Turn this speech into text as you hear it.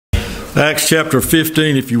Acts chapter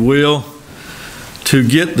 15, if you will. To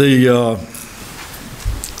get the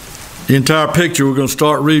entire picture, we're going to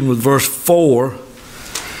start reading with verse 4.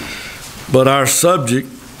 But our subject,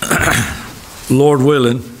 Lord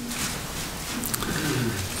willing,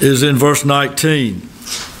 is in verse 19.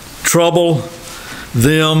 Trouble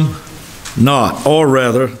them not, or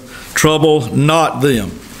rather, trouble not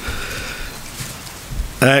them.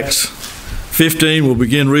 Acts 15, we'll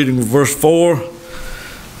begin reading with verse 4.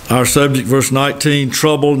 Our subject, verse 19,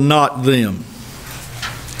 trouble not them.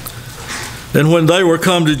 And when they were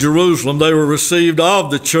come to Jerusalem, they were received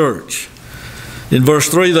of the church. In verse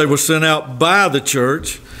 3, they were sent out by the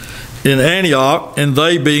church in Antioch, and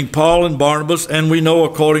they being Paul and Barnabas, and we know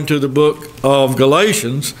according to the book of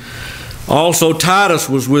Galatians, also Titus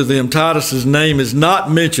was with them. Titus's name is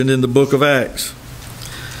not mentioned in the book of Acts.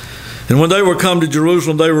 And when they were come to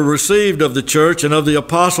Jerusalem, they were received of the church and of the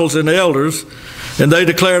apostles and elders, and they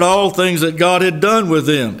declared all things that God had done with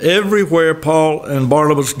them. Everywhere Paul and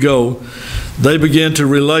Barnabas go, they begin to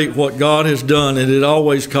relate what God has done, and it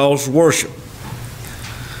always calls worship.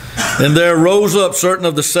 And there rose up certain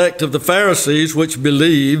of the sect of the Pharisees which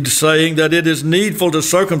believed, saying that it is needful to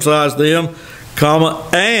circumcise them,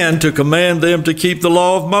 and to command them to keep the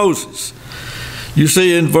law of Moses. You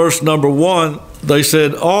see in verse number 1, they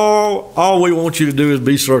said, all we want you to do is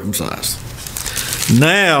be circumcised.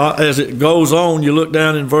 Now, as it goes on, you look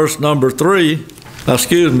down in verse number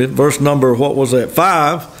verse number,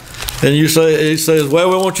 5, and he says, well,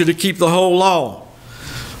 we want you to keep the whole law.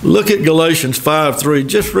 Look at Galatians 5:3,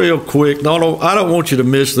 just real quick. I don't want you to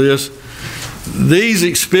miss this. These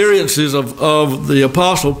experiences of the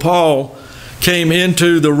Apostle Paul came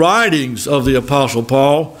into the writings of the Apostle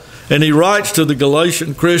Paul, and he writes to the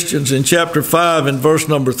Galatian Christians in chapter 5 and verse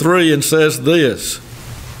number 3 and says this,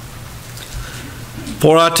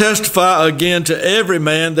 for I testify again to every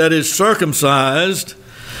man that is circumcised,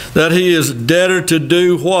 that he is debtor to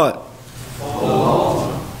do what?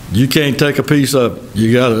 You can't take a piece of it.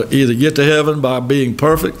 You got to either get to heaven by being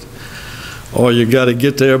perfect, or you got to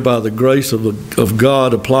get there by the grace of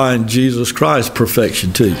God applying Jesus Christ's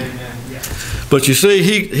perfection to you. But you see,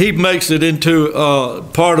 he makes it into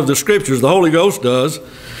part of the Scriptures. The Holy Ghost does.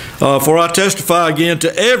 For I testify again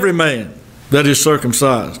to every man that is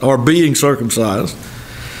circumcised, or being circumcised,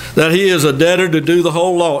 that he is a debtor to do the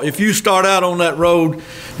whole law. If you start out on that road,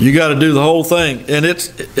 you got to do the whole thing. And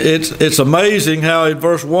it's amazing how in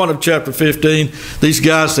verse 1 of chapter 15, these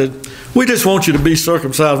guys said, we just want you to be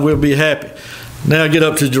circumcised, we'll be happy. Now get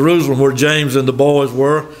up to Jerusalem where James and the boys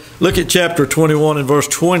were. Look at chapter 21 and verse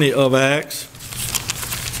 20 of Acts.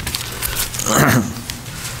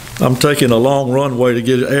 I'm taking a long runway to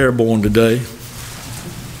get it airborne today.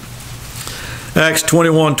 Acts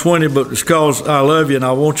 21:20, but it's because I love you and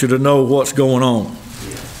I want you to know what's going on.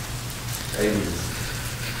 Amen.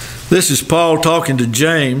 This is Paul talking to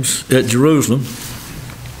James at Jerusalem.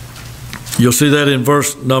 You'll see that in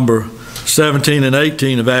verse number 17 and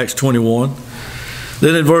 18 of Acts 21.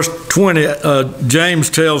 Then in verse 20, James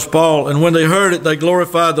tells Paul, and when they heard it, they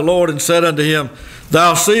glorified the Lord and said unto him,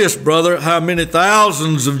 thou seest, brother, how many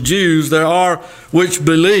thousands of Jews there are which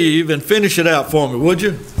believe, and finish it out for me, would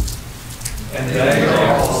you? And they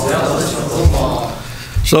are zealous of the law.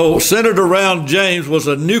 So centered around James was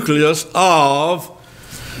a nucleus of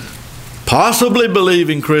possibly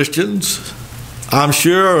believing Christians. I'm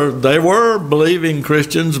sure they were believing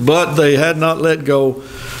Christians, but they had not let go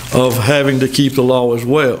of having to keep the law as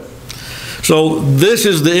well. So this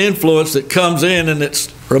is the influence that comes in, and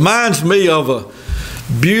it reminds me of a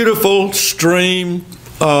beautiful stream,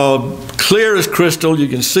 clear as crystal. You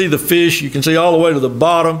can see the fish, you can see all the way to the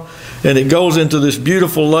bottom, and it goes into this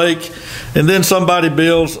beautiful lake. And then somebody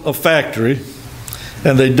builds a factory,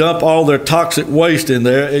 and they dump all their toxic waste in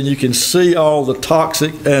there, and you can see all the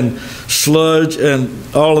toxic and sludge and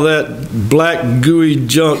all of that black gooey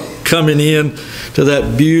junk coming in to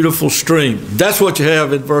that beautiful stream. That's what you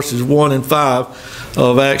have in verses 1 and 5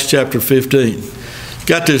 of Acts chapter 15.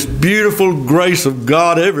 Got this beautiful grace of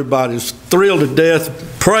God. Everybody's thrilled to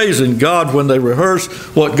death, praising God when they rehearse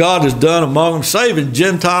what God has done among them, saving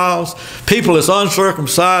Gentiles, people that's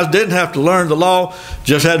uncircumcised, didn't have to learn the law,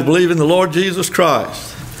 just had to believe in the Lord Jesus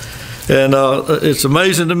Christ. And it's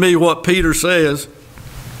amazing to me what Peter says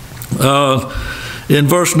in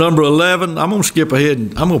verse number 11. I'm going to skip ahead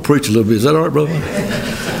and I'm going to preach a little bit. Is that all right, brother?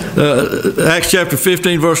 Acts chapter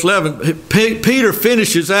 15, verse 11. Peter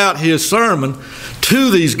finishes out his sermon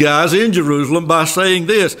to these guys in Jerusalem by saying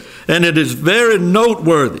this, and it is very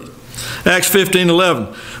noteworthy. Acts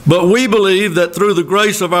 15:11. But we believe that through the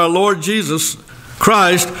grace of our Lord Jesus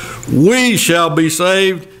Christ, we shall be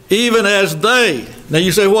saved even as they. Now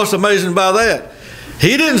you say, what's amazing about that?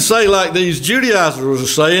 He didn't say like these Judaizers were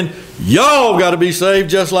saying, y'all got to be saved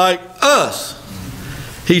just like us.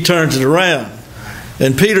 He turns it around.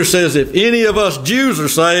 And Peter says, if any of us Jews are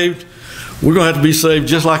saved, we're going to have to be saved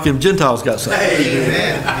just like them Gentiles got saved.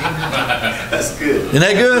 Amen. That's good. Isn't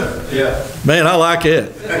that good? Yeah. Man, I like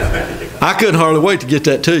it. I couldn't hardly wait to get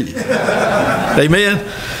that to you. Amen.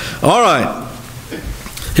 All right.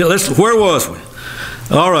 Here, where was we?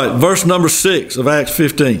 All right, verse number 6 of Acts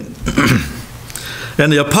 15.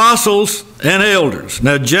 And the apostles and elders.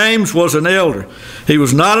 Now, James was an elder. He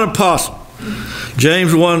was not an apostle.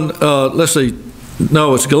 James 1, let's see.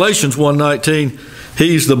 No, it's Galatians 1:19.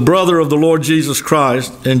 He's the brother of the Lord Jesus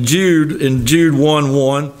Christ. And Jude, in Jude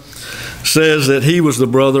 1:1, says that he was the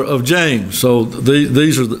brother of James. So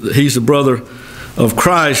he's the brother of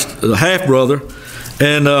Christ, the half-brother.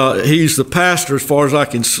 And he's the pastor, as far as I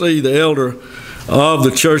can see, the elder of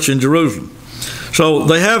the church in Jerusalem. So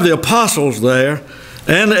they have the apostles there,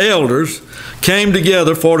 and the elders came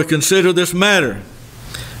together for to consider this matter.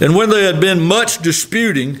 And when there had been much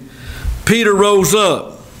disputing, Peter rose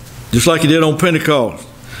up, just like he did on Pentecost,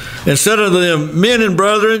 and said unto them, men and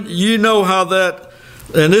brethren, you know how that,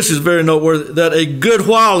 and this is very noteworthy, that a good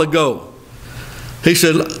while ago, he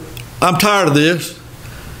said, I'm tired of this.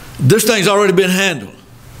 This thing's already been handled.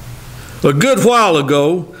 A good while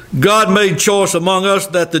ago, God made choice among us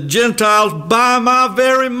that the Gentiles, by my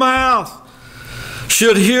very mouth,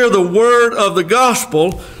 should hear the word of the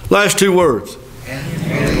gospel. Last two words.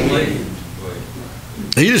 And believe.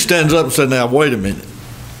 He just stands up and said, now, wait a minute.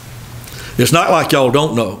 It's not like y'all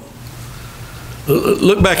don't know.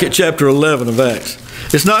 Look back at chapter 11 of Acts.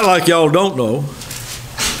 It's not like y'all don't know.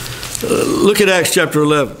 Look at Acts chapter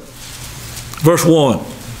 11, verse 1.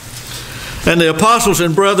 And the apostles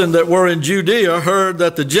and brethren that were in Judea heard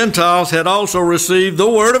that the Gentiles had also received the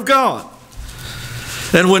word of God.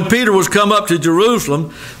 And when Peter was come up to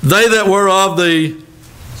Jerusalem, they that were of the...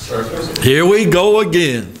 Here we go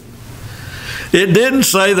again. It didn't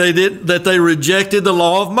say that they rejected the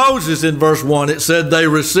law of Moses in verse 1. It said they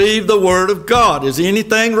received the word of God. Is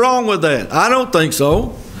anything wrong with that? I don't think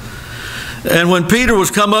so. And when Peter was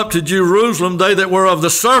come up to Jerusalem, they that were of the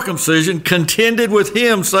circumcision contended with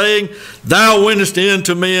him, saying, thou wentest in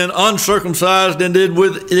to men uncircumcised and did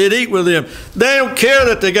eat with them. They don't care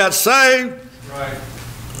that they got saved. Right.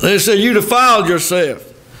 They say, you defiled yourself.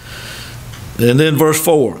 And then verse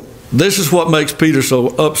 4. This is what makes Peter so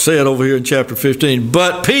upset over here in chapter 15.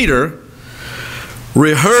 But Peter,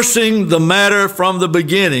 rehearsing the matter from the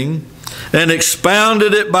beginning, and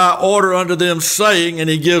expounded it by order unto them, saying, and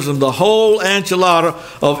he gives them the whole enchilada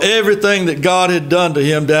of everything that God had done to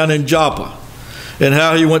him down in Joppa, and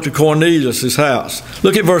how he went to Cornelius' house.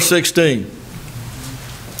 Look at verse 16.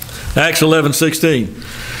 Acts 11:16.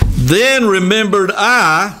 Then remembered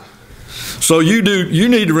I, so you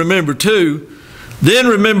need to remember too, then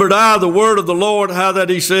remembered I the word of the Lord, how that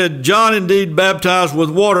he said, John indeed baptized with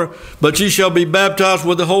water, but ye shall be baptized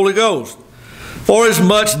with the Holy Ghost. For as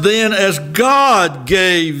much then as God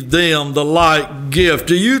gave them the like gift.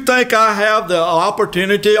 Do you think I have the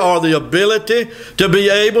opportunity or the ability to be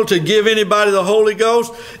able to give anybody the Holy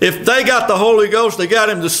Ghost? If they got the Holy Ghost, they got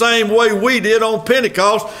him the same way we did on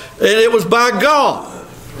Pentecost, and it was by God.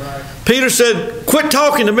 Right. Peter said, quit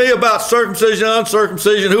talking to me about circumcision and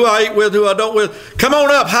uncircumcision, who I eat with, who I don't with. Come on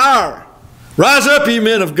up higher. Rise up, ye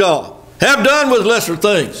men of God. Have done with lesser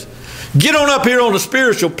things. Get on up here on the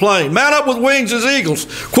spiritual plane. Mount up with wings as eagles.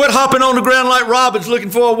 Quit hopping on the ground like robins looking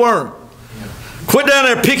for a worm. Quit down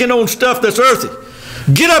there picking on stuff that's earthy.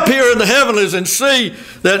 Get up here in the heavenlies and see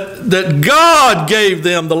that God gave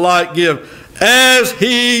them the like gift as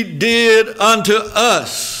he did unto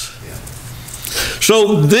us.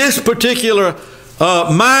 So this particular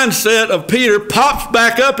mindset of Peter pops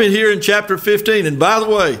back up in here in chapter 15. And by the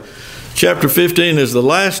way, chapter 15 is the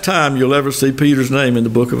last time you'll ever see Peter's name in the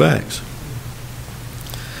book of Acts.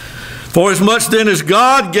 For as much then as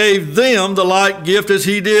God gave them the like gift as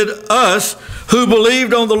he did us, who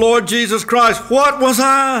believed on the Lord Jesus Christ, what was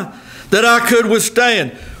I that I could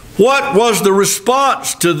withstand? What was the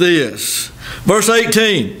response to this? Verse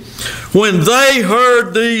 18, when they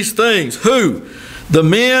heard these things, who? The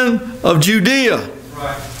men of Judea.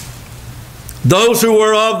 Right. Those who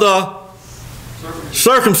were of the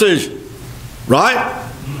circumcision. Right?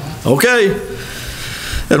 Okay.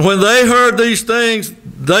 And when they heard these things,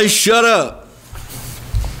 they shut up.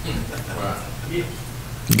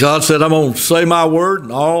 God said, I'm going to say my word,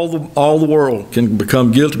 and all the world can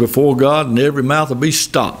become guilty before God, and every mouth will be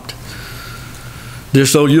stopped.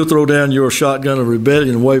 Just so you'll throw down your shotgun of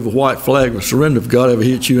rebellion and wave a white flag of surrender if God ever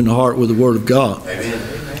hits you in the heart with the word of God.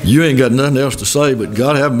 Amen. You ain't got nothing else to say, but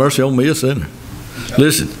God have mercy on me, a sinner.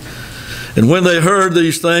 Listen. And when they heard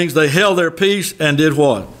these things, they held their peace and did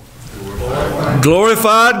what?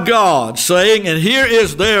 Glorified God, saying, and here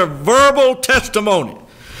is their verbal testimony.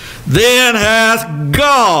 Then hath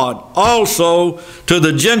God also to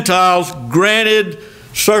the Gentiles granted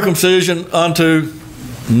circumcision unto...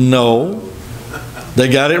 No. They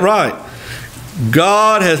got it right.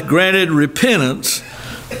 God hath granted repentance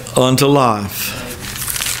unto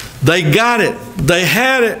life. They got it. They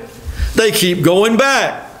had it. They keep going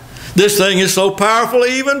back. This thing is so powerful,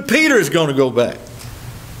 even Peter is going to go back.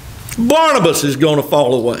 Barnabas is going to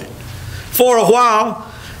fall away. For a while,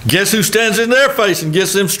 guess who stands in their face and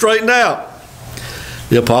gets them straightened out?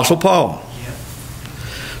 The Apostle Paul.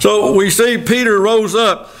 So we see Peter rose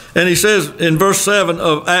up, and he says in verse 7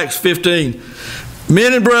 of Acts 15,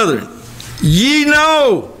 men and brethren, ye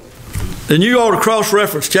know, and you ought to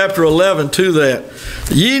cross-reference chapter 11 to that.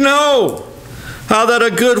 Ye know how that a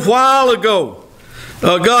good while ago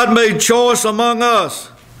God made choice among us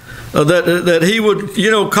that he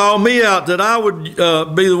would, call me out, that I would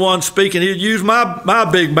be the one speaking. He'd use my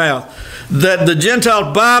big mouth, that the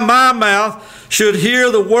Gentiles by my mouth should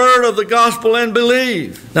hear the word of the gospel and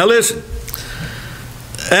believe. Now listen.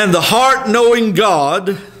 And the heart knowing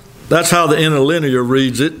God, that's how the interlinear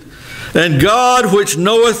reads it, and God which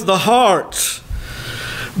knoweth the hearts,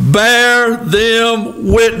 bear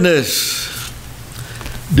them witness.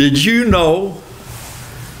 Did you know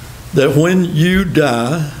that when you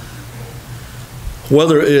die,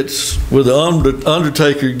 whether it's with the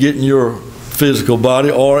undertaker getting your physical body,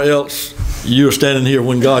 or else you're standing here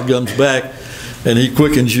when God comes back and he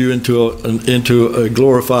quickens you into a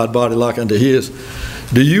glorified body like unto his,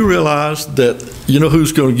 do you realize that you know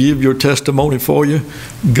who's going to give your testimony for you?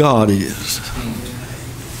 God is.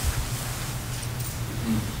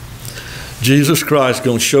 Jesus Christ is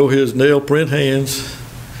going to show his nail print hands,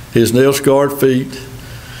 his nail scarred feet,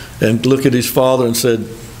 and look at his Father and said,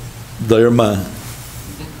 they're mine.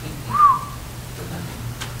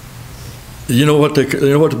 You know what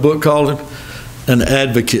the book calls him? An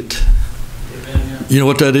advocate. You know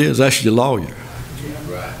what that is? That's your lawyer.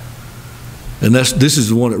 And this is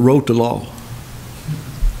the one that wrote the law.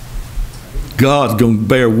 God's going to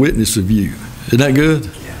bear witness of you. Isn't that good?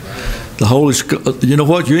 The Holy, you know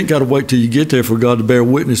what? You ain't got to wait till you get there for God to bear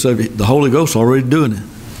witness of you. The Holy Ghost already doing it.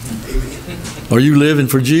 Are you living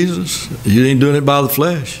for Jesus? You ain't doing it by the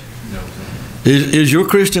flesh. Is your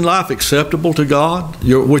Christian life acceptable to God,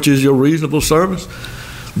 which is your reasonable service?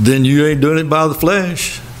 Then you ain't doing it by the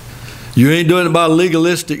flesh. You ain't doing it by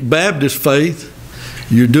legalistic Baptist faith.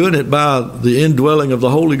 You're doing it by the indwelling of the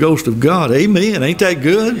Holy Ghost of God. Amen. Ain't that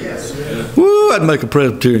good? Yes. Woo, I'd make a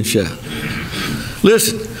Presbyterian shout.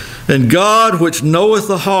 Listen, and God which knoweth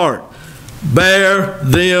the heart, bear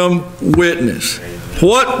them witness.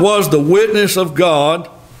 What was the witness of God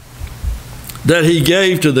that he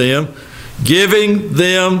gave to them? Giving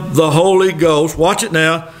them the Holy Ghost, watch it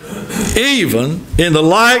now, even in the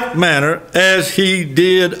like manner as he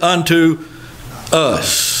did unto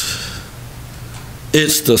us.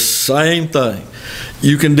 It's the same thing.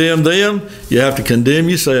 You condemn them, you have to condemn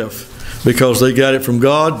yourself, because they got it from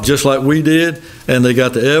God just like we did, and they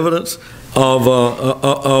got the evidence of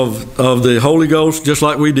the Holy Ghost just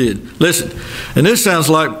like we did. Listen, and this sounds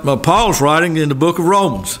like Paul's writing in the book of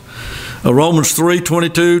Romans. Romans 3,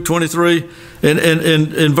 22, 23, and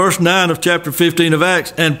in verse 9 of chapter 15 of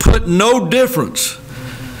Acts, and put no difference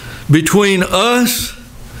between us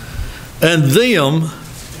and them,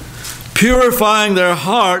 purifying their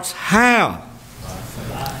hearts. How?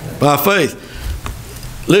 By faith.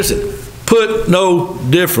 Listen, put no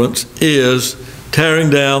difference is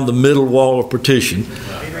tearing down the middle wall of partition.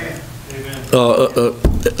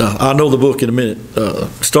 I know the book in a minute.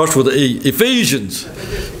 Starts with an E. Ephesians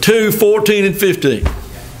 2, 14 and 15.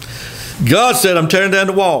 God said, I'm tearing down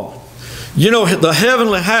the wall. You know, the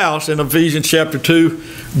heavenly house in Ephesians chapter 2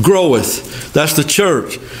 groweth. That's the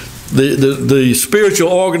church. The spiritual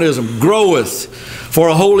organism groweth for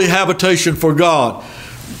a holy habitation for God.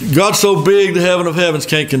 God's so big the heaven of heavens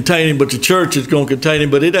can't contain him, but the church is going to contain him,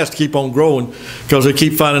 but it has to keep on growing because they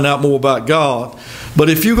keep finding out more about God. But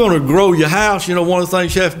if you're going to grow your house, you know, one of the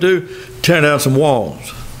things you have to do, tear down some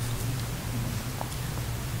walls.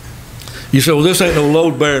 You say, well, this ain't no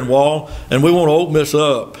load-bearing wall, and we want to open this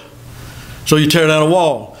up. So you tear down a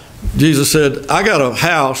wall. Jesus said, I got a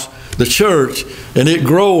house, the church, and it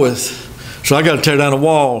groweth. So I got to tear down a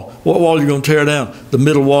wall. What wall are you going to tear down? The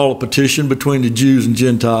middle wall of partition between the Jews and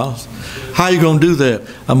Gentiles. How are you going to do that?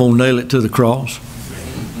 I'm going to nail it to the cross.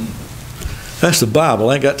 That's the Bible.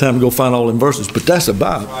 I ain't got time to go find all them verses, but that's the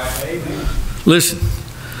Bible. Listen,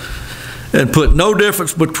 and put no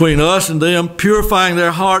difference between us and them, purifying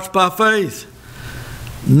their hearts by faith.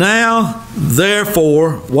 Now,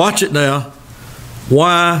 therefore, watch it now,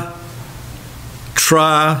 why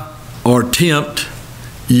try or tempt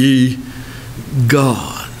ye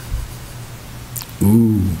God?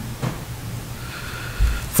 Ooh.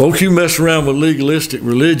 Folks, you mess around with legalistic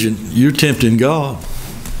religion, you're tempting God.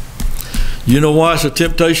 You know why it's a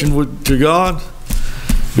temptation to God?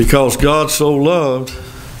 Because God so loved,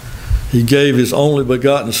 He gave His only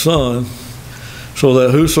begotten Son, so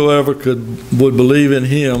that whosoever would believe in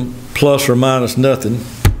Him, plus or minus nothing,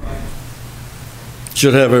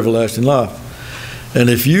 should have everlasting life. And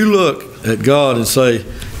if you look at God and say,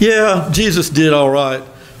 yeah, Jesus did all right,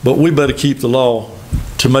 but we better keep the law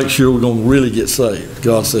to make sure we're going to really get saved.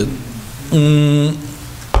 God said,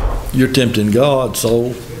 you're tempting God,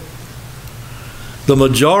 soul. The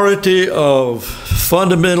majority of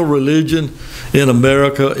fundamental religion in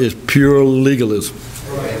America is pure legalism.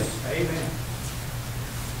 Amen.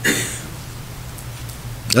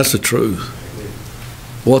 That's the truth.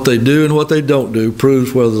 What they do and what they don't do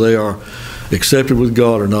proves whether they are accepted with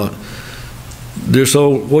God or not. Dear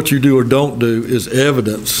soul, what you do or don't do is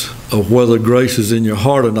evidence of whether grace is in your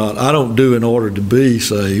heart or not. I don't do in order to be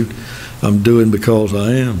saved. I'm doing because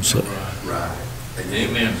I am saved. Right.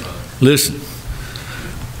 Amen. Listen.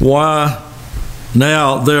 Why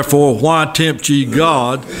now, therefore, why tempt ye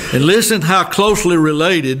God? And listen how closely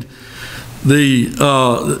related the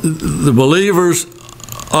believers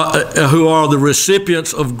who are the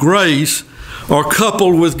recipients of grace are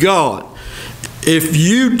coupled with God. If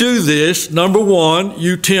you do this, number one,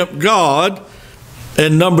 you tempt God.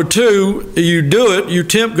 And number two, you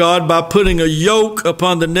tempt God by putting a yoke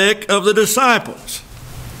upon the neck of the disciples.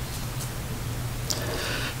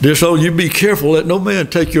 Dear soul, you be careful, let no man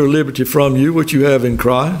take your liberty from you, which you have in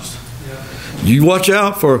Christ. You watch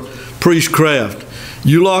out for priestcraft.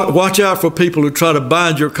 You watch out for people who try to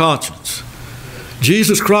bind your conscience.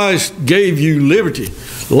 Jesus Christ gave you liberty,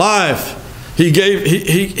 life.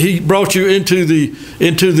 He brought you into the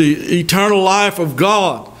eternal life of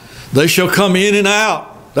God. They shall come in and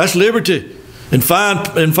out. That's liberty, and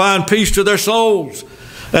find peace to their souls.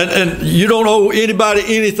 And you don't owe anybody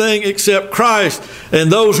anything except Christ. And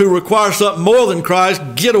those who require something more than Christ,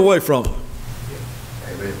 get away from them.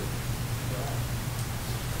 Amen.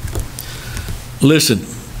 Listen,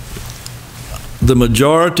 the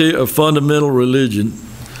majority of fundamental religion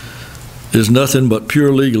is nothing but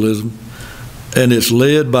pure legalism, and it's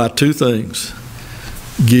led by two things: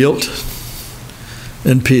 guilt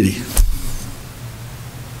and pity.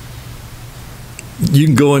 You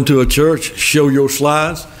can go into a church, show your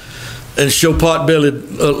slides, and show pot-bellied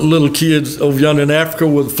little kids over yonder in Africa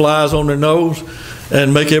with flies on their nose,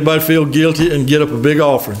 and make everybody feel guilty and get up a big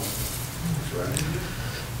offering.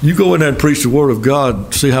 You go in there and preach the Word of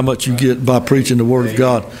God, see how much you get by preaching the Word of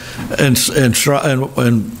God and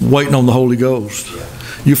waiting on the Holy Ghost.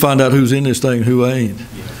 You find out who's in this thing and who ain't.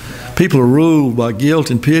 People are ruled by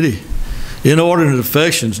guilt and pity. Inordinate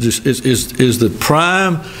affections is the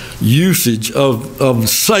prime usage of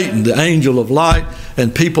Satan, the angel of light,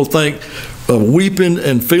 and people think weeping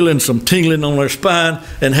and feeling some tingling on their spine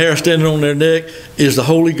and hair standing on their neck is the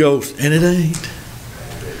Holy Ghost, and it ain't.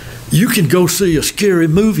 You can go see a scary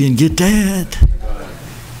movie and get that.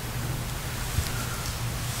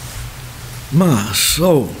 My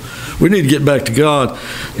soul. We need to get back to God.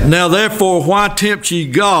 Now, therefore, why tempt ye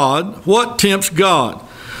God? What tempts God?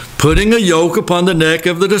 Putting a yoke upon the neck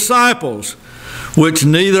of the disciples, which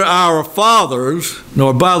neither our fathers,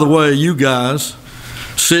 nor, by the way, you guys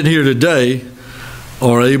sitting here today,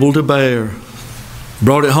 are able to bear.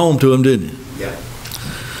 Brought it home to them, didn't you? Yeah.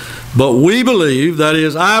 But we believe, that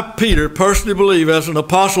is, I, Peter, personally believe as an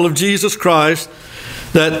apostle of Jesus Christ,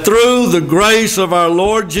 that through the grace of our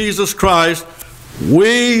Lord Jesus Christ,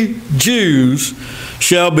 we Jews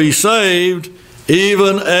shall be saved,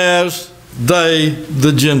 even as they,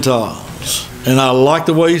 the Gentiles. And I like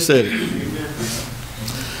the way he said it.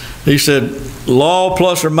 He said, law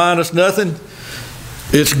plus or minus nothing.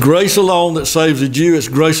 It's grace alone that saves the Jew. It's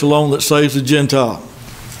grace alone that saves the Gentile.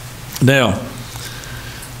 Now,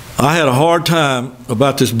 I had a hard time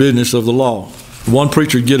about this business of the law. One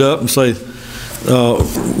preacher would get up and say,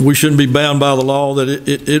 we shouldn't be bound by the law, that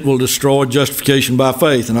it will destroy justification by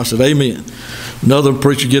faith. And I said, amen. Another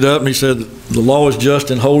preacher would get up and he said, the law is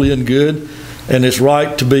just and holy and good, and it's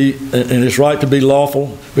right to be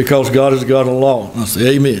lawful because God is the God of the law. And I said,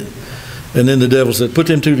 amen. And then the devil said, put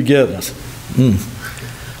them two together. I said,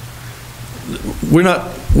 We're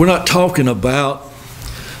not talking about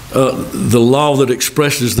the law that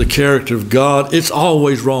expresses the character of God. It's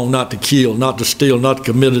always wrong not to kill, not to steal, not to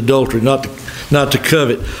commit adultery, not to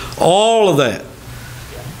covet. All of that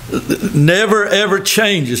never ever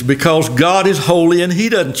changes because God is holy and He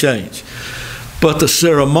doesn't change. But the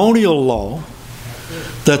ceremonial law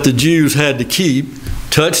that the Jews had to keep,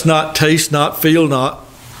 touch not, taste not, feel not,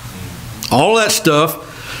 all that stuff,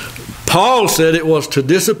 Paul said it was to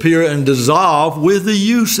disappear and dissolve with the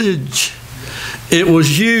usage. It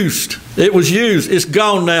was used. It was used. It's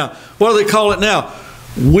gone now. What do they call it now?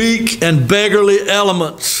 Weak and beggarly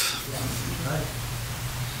elements.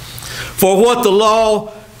 For what the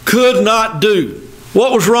law could not do.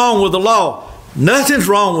 What was wrong with the law? Nothing's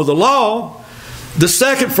wrong with the law. The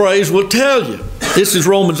second phrase will tell you. This is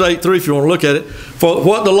Romans 8:3 if you want to look at it. For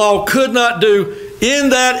what the law could not do, in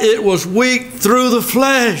that it was weak through the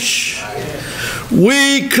flesh.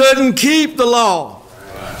 We couldn't keep the law.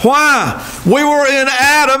 Why? We were in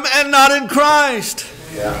Adam and not in Christ.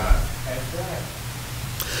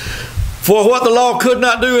 For what the law could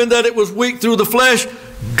not do, in that it was weak through the flesh,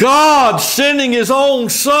 God sending His own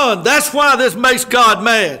Son. That's why this makes God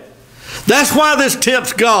mad. That's why this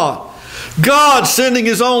tempts God. God sending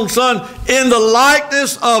His own Son in the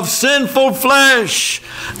likeness of sinful flesh,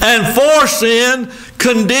 and for sin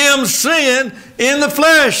condemns sin in the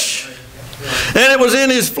flesh. And it was in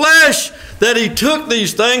His flesh that He took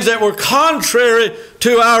these things that were contrary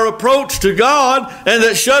to our approach to God and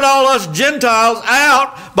that shut all us Gentiles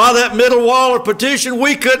out by that middle wall of partition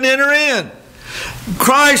we couldn't enter in.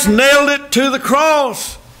 Christ nailed it to the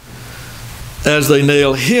cross. As they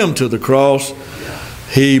nailed Him to the cross,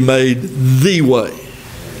 He made the way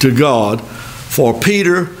to God for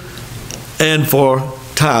Peter and for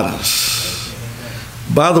Titus.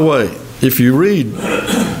 By the way, if you read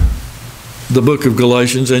the book of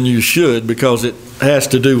Galatians, and you should because it has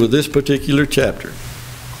to do with this particular chapter,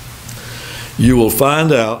 you will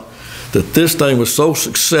find out that this thing was so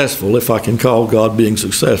successful, if I can call God being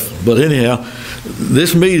successful. But anyhow,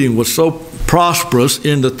 this meeting was so prosperous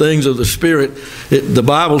in the things of the Spirit. The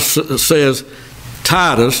Bible says,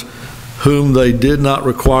 Titus, whom they did not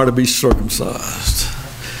require to be circumcised.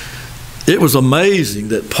 It was amazing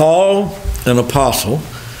that Paul, an apostle,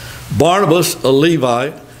 Barnabas, a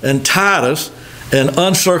Levite, and Titus, an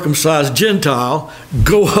uncircumcised Gentile,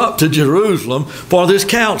 go up to Jerusalem for this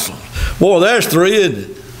council. Boy, there's three, isn't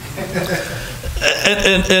it?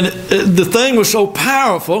 And the thing was so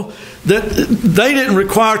powerful that they didn't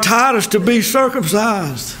require Titus to be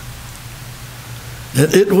circumcised.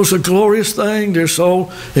 It was a glorious thing, dear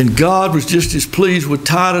soul, and God was just as pleased with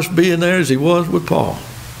Titus being there as He was with Paul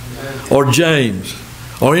or James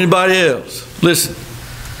or anybody else. Listen.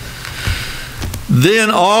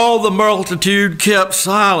 Then all the multitude kept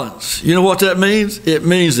silence. You know what that means? It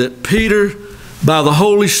means that Peter, by the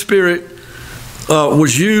Holy Spirit,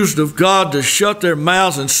 was used of God to shut their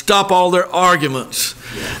mouths and stop all their arguments.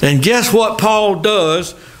 And guess what Paul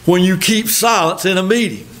does when you keep silence in a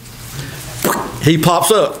meeting? He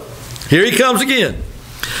pops up. Here he comes again.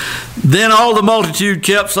 Then all the multitude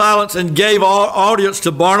kept silence and gave audience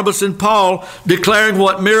to Barnabas and Paul, declaring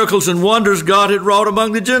what miracles and wonders God had wrought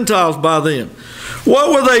among the Gentiles by them.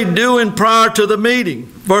 What were they doing prior to the meeting?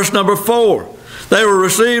 Verse number 4. They were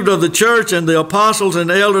received of the church and the apostles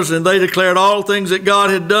and elders, and they declared all things that God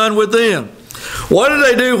had done with them. What did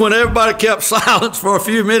they do when everybody kept silence for a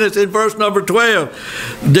few minutes in verse number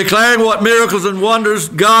 12? Declaring what miracles and wonders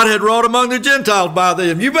God had wrought among the Gentiles by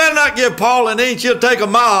them. You better not give Paul an inch, he'll take a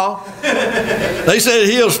mile. They said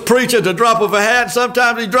he'll preach at the drop of a hat.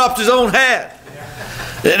 Sometimes he drops his own hat.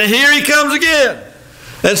 And here he comes again.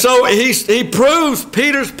 And so he proves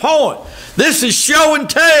Peter's point. This is show and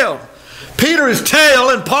tell. Peter is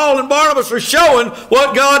tell, and Paul and Barnabas are showing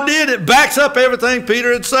what God did. It backs up everything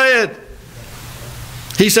Peter had said.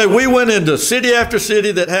 He said, we went into city after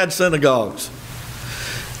city that had synagogues.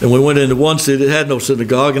 And we went into one city that had no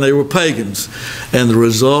synagogue, and they were pagans. And the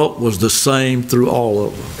result was the same through all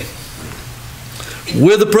of them.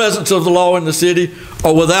 With the presence of the law in the city,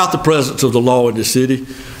 or without the presence of the law in the city,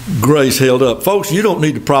 grace held up. Folks, you don't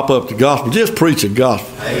need to prop up the gospel. Just preach the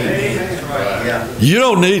gospel. Amen. You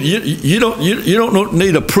don't need you don't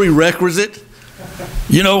need a prerequisite.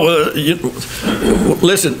 You know,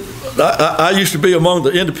 listen. I used to be among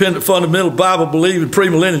the independent, fundamental, Bible-believing,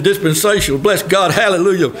 premillennial, dispensational, bless God,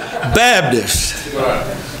 hallelujah, Baptists.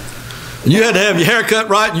 And you had to have your hair cut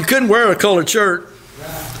right, and you couldn't wear a colored shirt.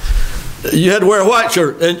 You had to wear a white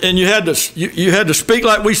shirt, and you had to speak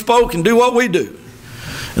like we spoke and do what we do.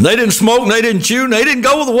 And they didn't smoke, and they didn't chew, and they didn't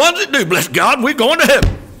go with the ones that do. Bless God, we're going to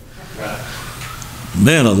heaven.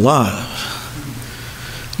 Man alive.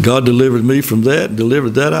 God delivered me from that and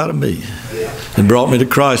delivered that out of me and brought me to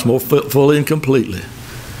Christ more fully and completely.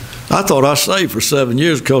 I thought I was saved for 7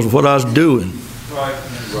 years because of what I was doing.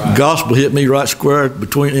 The gospel hit me right square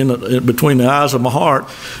between the eyes of my heart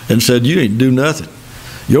and said, you ain't do nothing.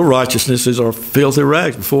 Your righteousnesses are filthy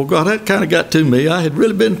rags before God. That kind of got to me. I had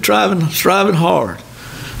really been striving hard.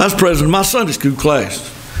 I was president of my Sunday school class,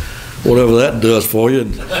 whatever that does for you.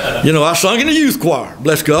 And, I sung in the youth choir,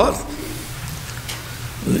 bless God.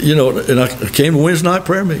 And I came to Wednesday night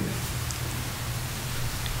prayer meeting.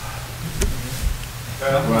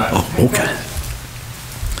 Oh, okay.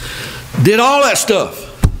 Did all that stuff.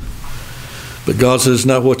 But God says,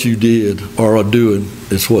 not what you did or are doing,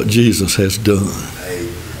 it's what Jesus has done.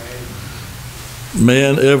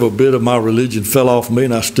 Man, every bit of my religion fell off me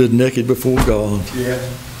and I stood naked before God. Yeah.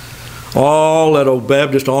 All that old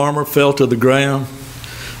Baptist armor fell to the ground,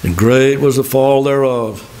 and great was the fall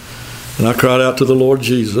thereof. And I cried out to the Lord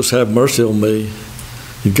Jesus, have mercy on me.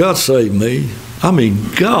 And God saved me. I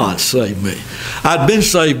mean, God saved me. I'd been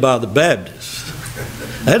saved by the Baptists.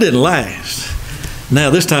 That didn't last. Now,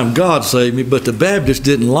 this time God saved me, but the Baptists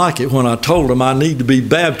didn't like it when I told them I need to be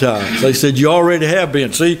baptized. They said, you already have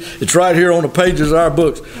been. See, it's right here on the pages of our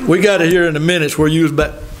books. We got it here in the minutes where you was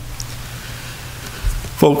baptized.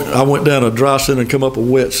 Folks, I went down a dry center and come up a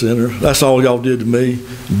wet center. That's all y'all did to me.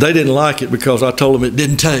 They didn't like it because I told them it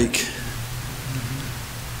didn't take.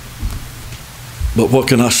 But what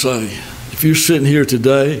can I say? If you're sitting here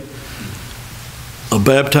today, a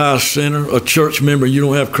baptized sinner, a church member, you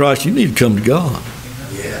don't have Christ, you need to come to God.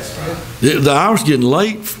 Yes. The hour's getting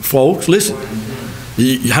late, folks. Listen,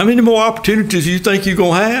 how many more opportunities do you think you're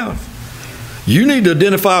going to have? You need to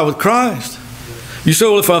identify with Christ. You say,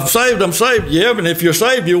 well, if I'm saved, I'm saved. Yeah, but if you're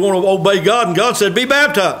saved, you want to obey God, and God said, be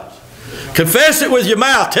baptized. Confess it with your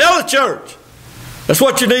mouth. Tell the church. That's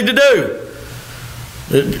what you need to do.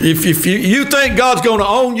 If you think God's going to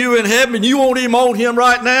own you in heaven and you won't even own him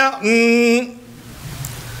right now,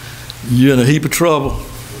 you're in a heap of trouble.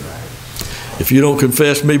 If you don't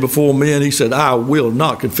confess me before men, he said, I will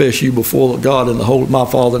not confess you before God and my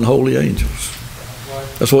Father and the holy angels.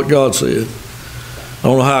 That's what God said. I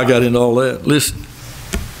don't know how I got into all that. Listen.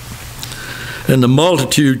 And the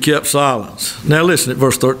multitude kept silence. Now listen at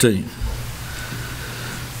verse 13.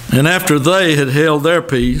 And after they had held their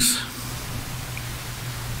peace,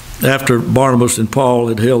 after Barnabas and Paul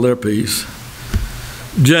had held their peace,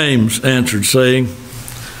 James answered, saying,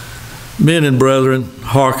 men and brethren,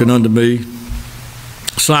 hearken unto me.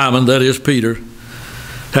 Simon, that is Peter,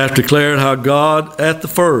 hath declared how God at the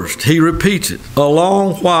first, he repeats it, a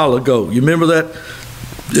long while ago. You remember that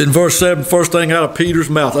in verse 7, first thing out of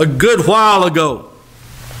Peter's mouth, a good while ago.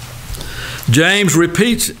 James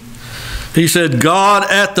repeats it. He said, God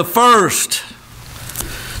at the first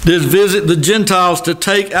did visit the Gentiles to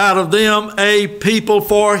take out of them a people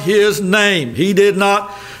for his name. He did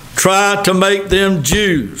not try to make them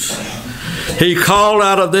Jews. He called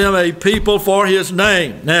out of them a people for his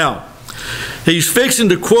name. Now, he's fixing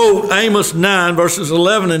to quote Amos 9, verses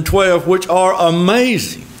 11 and 12, which are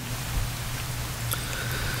amazing.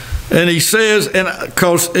 And he says, and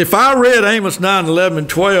because if I read Amos 9, 11, and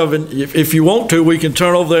 12, and if you want to, we can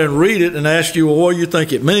turn over there and read it and ask you, well, what do you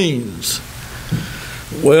think it means?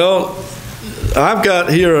 Well, I've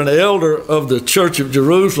got here an elder of the Church of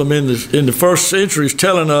Jerusalem in the first centuries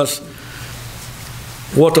telling us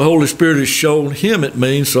what the Holy Spirit has shown him it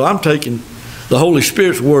means, so I'm taking the Holy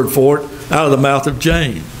Spirit's word for it out of the mouth of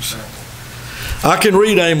James. I can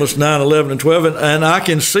read Amos 9, 11, and 12, and I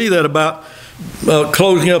can see that about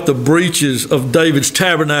closing up the breaches of David's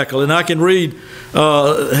tabernacle, and I can read,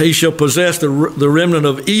 he shall possess the remnant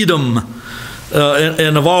of Edom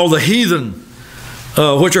and of all the heathen,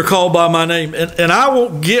 which are called by my name. And I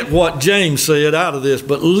won't get what James said out of this,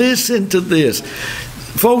 but listen to this.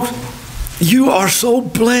 Folks, you are so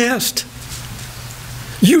blessed.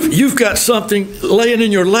 You've got something laying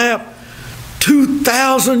in your lap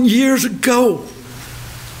 2,000 years ago.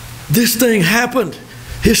 This thing happened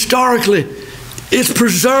historically. It's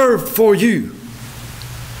preserved for you.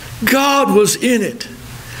 God was in it.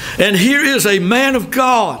 And here is a man of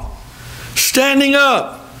God standing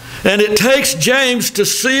up. And it takes James to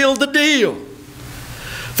seal the deal.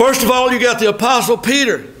 First of all, you got the Apostle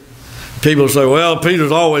Peter. People say, well,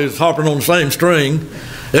 Peter's always harping on the same string.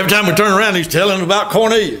 Every time we turn around, he's telling about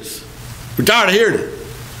Cornelius. We're tired of hearing it.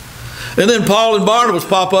 And then Paul and Barnabas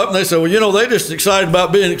pop up and they say, well, they're just excited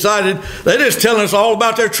about being excited. They're just telling us all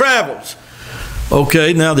about their travels.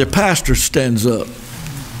 Okay, now their pastor stands up.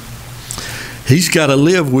 He's got to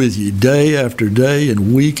live with you day after day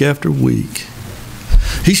and week after week.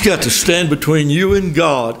 He's got to stand between you and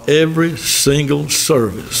God every single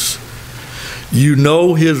service. You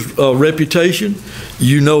know his reputation.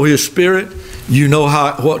 You know his spirit. You know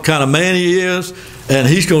what kind of man he is. And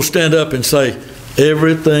he's going to stand up and say,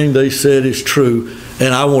 everything they said is true.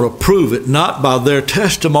 And I want to prove it, not by their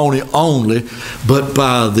testimony only, but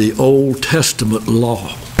by the Old Testament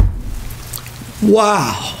law.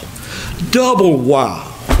 Wow. Double wow.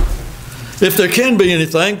 If there can be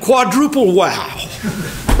anything, quadruple wow.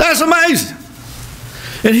 That's amazing.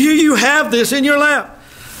 And here you have this in your lap.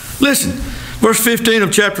 Listen, verse 15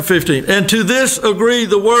 of chapter 15. And to this agree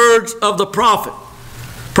the words of the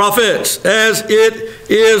prophets, as it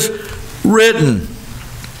is written.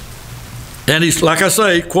 And he's, like I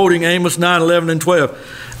say, quoting Amos 9, 11, and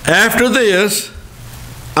 12. After this,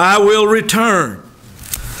 I will return.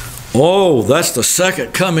 Oh, that's the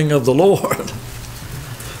second coming of the Lord.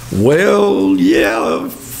 Well, yeah.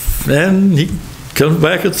 And he comes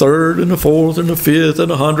back a third and a fourth and a fifth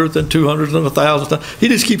and 100th and 200th and 1,000th. He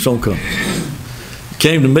just keeps on coming. He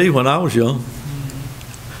came to me when I was young.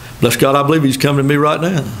 Bless God, I believe he's coming to me right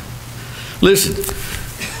now. Listen,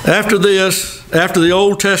 after this, after the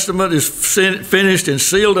Old Testament is finished and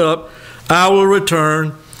sealed up, I will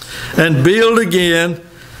return and build again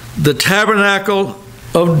the tabernacle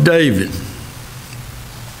of David.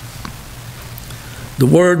 The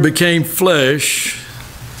Word became flesh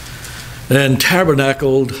and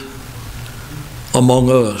tabernacled among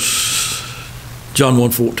us. John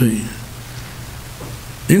 1:14.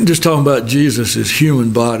 He isn't just talking about Jesus'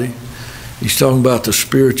 human body. He's talking about the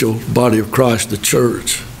spiritual body of Christ, the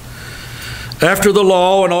church. After the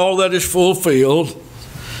law and all that is fulfilled,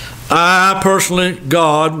 I personally,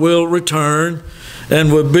 God, will return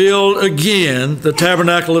and will build again the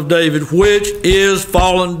tabernacle of David, which is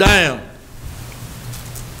fallen down.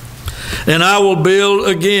 And I will build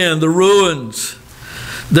again the ruins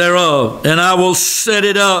thereof, and I will set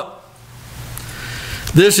it up.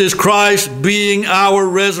 This is Christ being our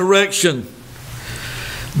resurrection,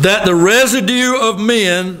 that the residue of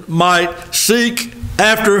men might seek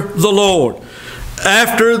after the Lord.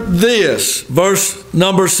 After this, verse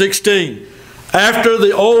number 16, after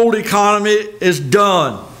the old economy is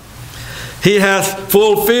done, he hath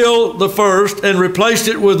fulfilled the first and replaced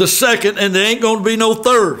it with the second, and there ain't going to be no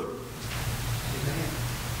third.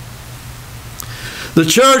 The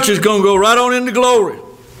church is going to go right on into glory.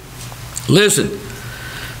 Listen,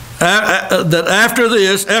 that after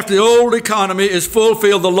this, after the old economy is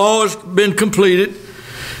fulfilled, the law has been completed.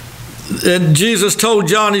 And Jesus told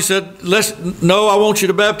John, he said, no, I want you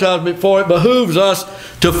to baptize me, for it behooves us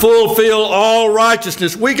to fulfill all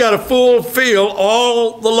righteousness. We got to fulfill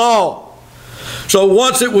all the law. So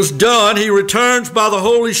once it was done, he returns by the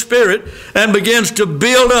Holy Spirit and begins to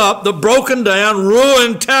build up the broken down,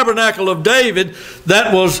 ruined tabernacle of David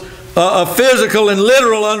that was a physical and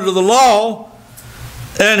literal under the law.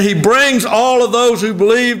 And he brings all of those who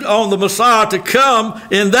believed on the Messiah to come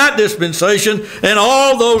in that dispensation, and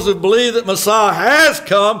all those who believe that Messiah has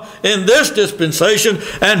come in this dispensation,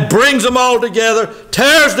 and brings them all together,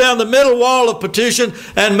 tears down the middle wall of partition,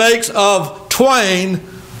 and makes of twain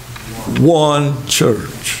one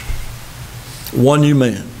church. One new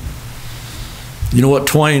man. You know what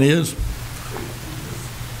twain is?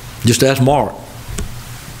 Just ask Mark.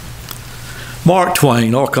 Mark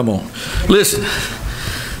Twain. Oh, come on. Listen.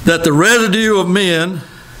 That the residue of men,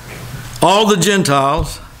 all the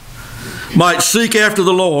Gentiles, might seek after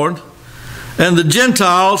the Lord, and the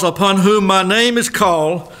Gentiles upon whom my name is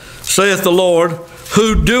called, saith the Lord,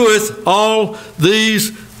 who doeth all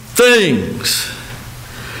these things.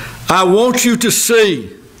 I want you to see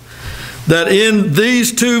that in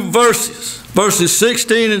these two verses, verses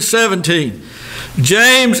 16 and 17,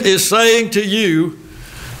 James is saying to you,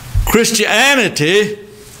 Christianity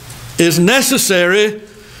is necessary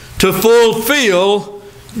to fulfill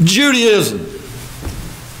Judaism.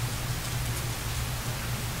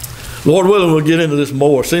 Lord willing, we'll get into this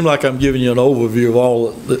more. Seems like I'm giving you an overview of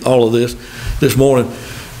all of this morning.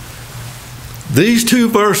 These two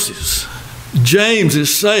verses, James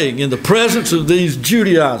is saying in the presence of these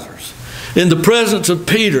Judaizers, in the presence of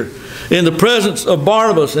Peter, in the presence of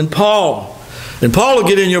Barnabas and Paul. And Paul will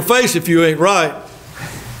get in your face if you ain't right.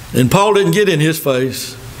 And Paul didn't get in his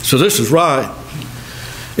face. So this is right.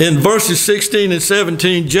 In verses 16 and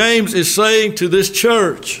 17, James is saying to this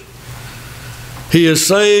church, he is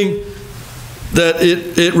saying that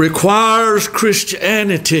it requires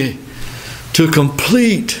Christianity to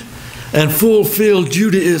complete and fulfill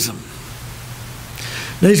Judaism.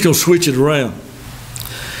 Now he's going to switch it around.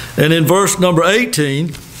 And in verse number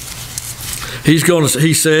 18,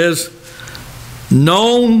 he says,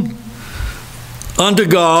 known unto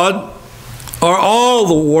God are all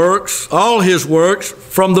the works, all his works,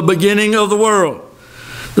 from the beginning of the world.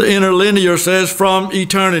 The interlinear says from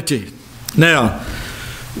eternity. Now,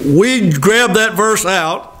 we grab that verse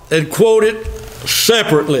out and quote it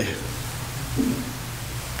separately.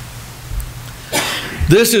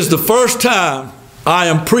 This is the first time I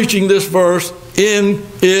am preaching this verse in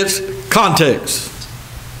its context.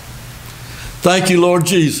 Thank you, Lord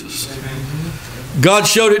Jesus. God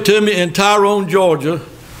showed it to me in Tyrone, Georgia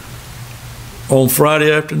on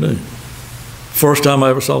Friday afternoon. First time I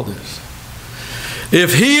ever saw this.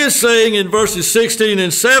 If he is saying in verses 16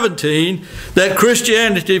 and 17 that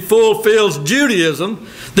Christianity fulfills Judaism,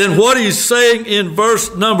 then what he's saying in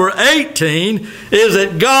verse number 18 is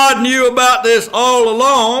that God knew about this all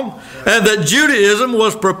along and that Judaism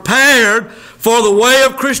was prepared for the way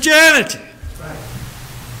of Christianity.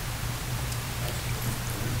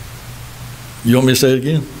 You want me to say it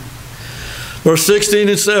again? Verse 16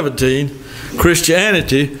 and 17,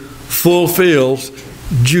 Christianity fulfills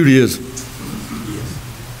Judaism.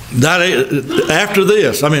 That, after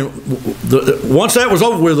this, I mean, once that was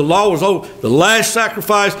over with, the law was over, the last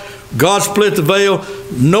sacrifice, God split the veil,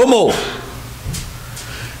 no more.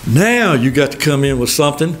 Now you got to come in with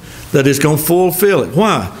something that is going to fulfill it.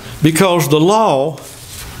 Why? Because the law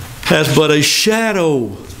has but a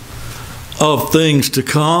shadow of things to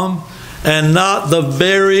come and not the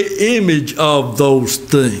very image of those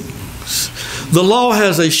things. The law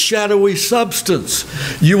has a shadowy substance.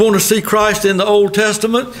 You want to see Christ in the Old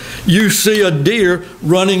Testament? You see a deer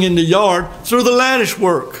running in the yard through the lattice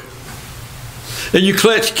work. And you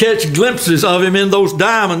catch glimpses of him in those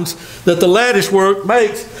diamonds that the lattice work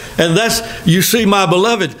makes. And that's, you see my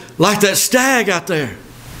beloved, like that stag out there.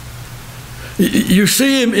 You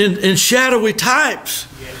see him in shadowy types.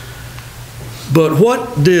 But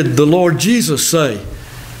what did the Lord Jesus say?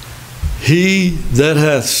 He that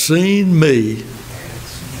hath seen me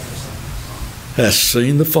hath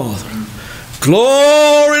seen the Father.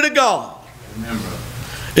 Glory to God.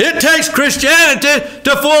 It takes Christianity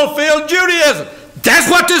to fulfill Judaism. That's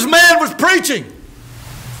what this man was preaching.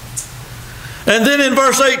 And then in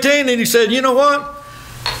verse 18, and he said, you know what?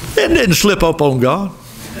 It didn't slip up on God.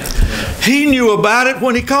 He knew about it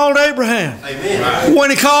when he called Abraham. Amen.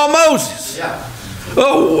 When he called Moses. Yeah.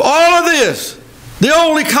 All of this. The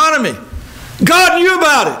old economy. God knew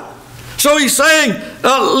about it. So he's saying,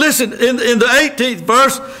 listen, in the 18th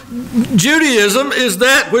verse, Judaism is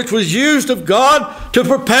that which was used of God to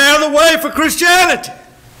prepare the way for Christianity.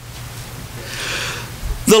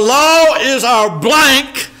 The law is our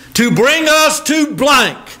blank to bring us to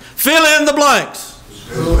blank. Fill in the blanks.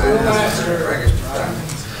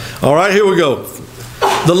 All right, here we go.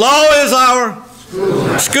 The law is our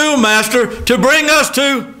schoolmaster to bring us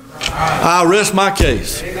to, I'll rest my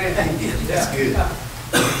case.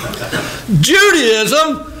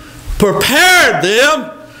 Judaism prepared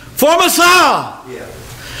them for Messiah.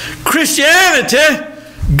 Christianity,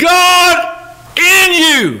 God in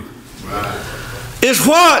you, is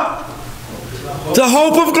what? The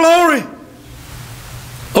hope of glory.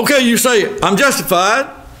 Okay, you say, I'm justified.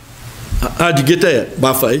 How'd you get that?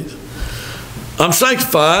 By faith. I'm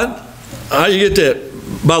sanctified. How do you get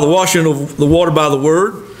that? By the washing of the water by the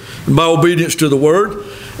word, and by obedience to the word.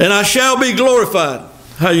 And I shall be glorified.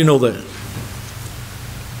 How do you know that?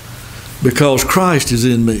 Because Christ is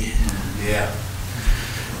in me. Yeah.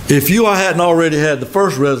 If you hadn't already had the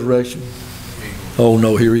first resurrection, oh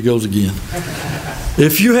no, here he goes again.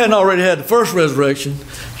 If you hadn't already had the first resurrection,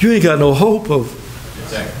 you ain't got no hope of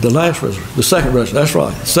the last resurrection, the second resurrection. That's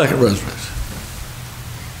right, the second resurrection.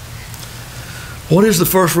 What is the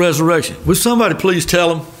first resurrection? Would somebody please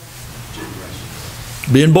tell them?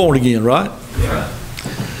 Being born again, right? Yeah.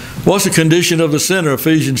 What's the condition of the sinner?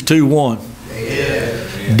 Ephesians 2:1.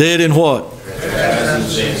 Dead. Dead in what?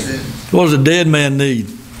 What does a dead man need?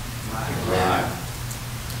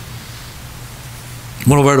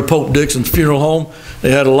 Went over to Pope Dixon's funeral home.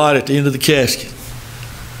 They had a light at the end of the casket.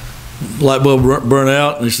 Light bulb burned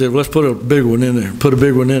out, and he said, well, let's put a big one in there. Put a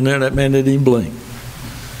big one in there, and that man didn't even blink.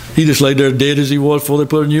 He just laid there dead as he was before they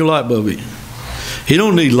put a new light bulb in. He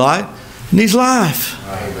don't need light. He needs life.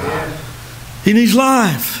 He needs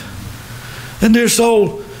life. And their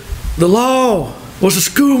soul, the law was a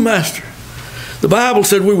schoolmaster. The Bible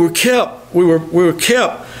said we were kept. We were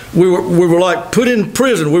like put in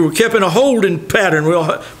prison. We were kept in a holding pattern. We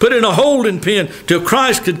were put in a holding pen till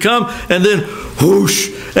Christ could come, and then whoosh,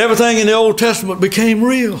 everything in the Old Testament became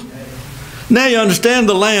real. Now you understand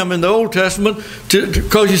the Lamb in the Old Testament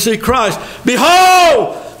because you see Christ.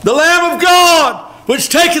 Behold, the Lamb of God, which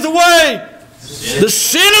taketh away the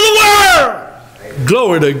sin of the world.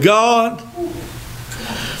 Glory to God.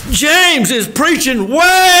 James is preaching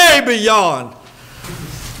way beyond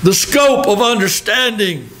the scope of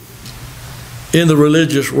understanding in the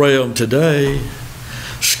religious realm today.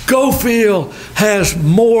 Scofield has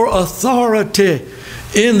more authority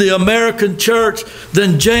in the American church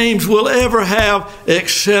than James will ever have,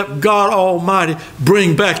 except God Almighty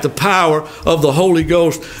bring back the power of the Holy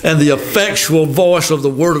Ghost and the effectual voice of the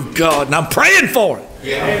Word of God. And I'm praying for it.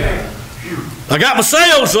 Yeah. I got my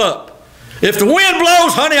sails up. If the wind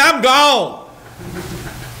blows, honey, I'm gone.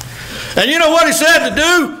 And you know what he said to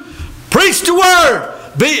do? Preach the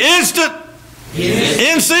Word. Be instant,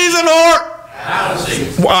 in season or out of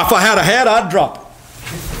season. Well, if I had a hat, I'd drop it.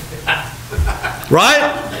 Right?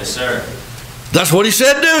 Yes, sir. That's what he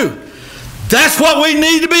said do. That's what we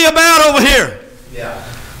need to be about over here. Yeah.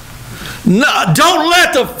 No, don't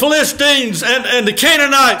let the Philistines and the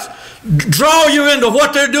Canaanites draw you into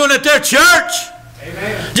what they're doing at their church.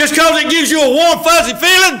 Amen. Just because it gives you a warm, fuzzy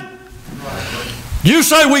feeling. You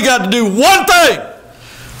say we got to do one thing.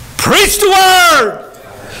 Preach the Word.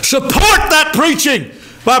 Support that preaching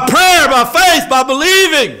by prayer, by faith, by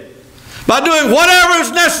believing, by doing whatever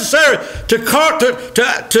is necessary to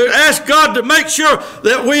ask God to make sure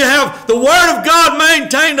that we have the Word of God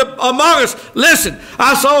maintained among us. Listen,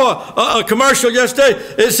 I saw a commercial yesterday.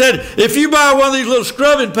 It said, if you buy one of these little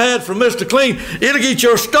scrubbing pads from Mr. Clean, it'll get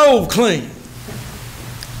your stove clean.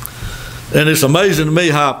 And it's amazing to me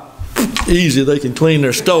how easy they can clean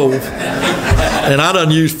their stove. And I done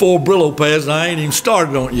used 4 Brillo pads and I ain't even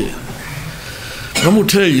started on it yet. I'm going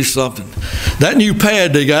to tell you something. That new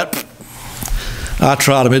pad they got, I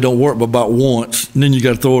tried them. It don't work but about once. And then you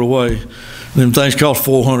got to throw it away. And them things cost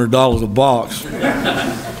 $400 a box.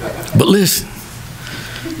 But listen.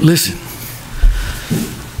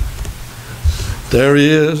 There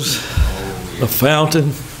is a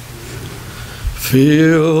fountain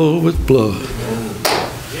filled with blood,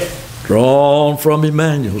 drawn from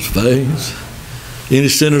Emmanuel's veins. Any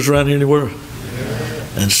sinners around here anywhere?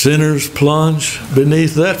 And sinners plunge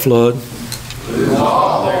beneath that flood.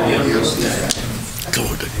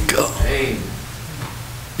 Glory to God.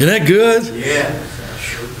 Isn't that good? Yeah.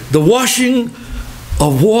 The washing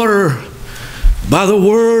of water by the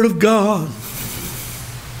Word of God.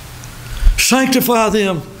 Sanctify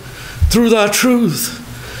them through thy truth.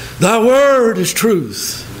 Thy Word is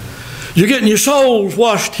truth. You're getting your souls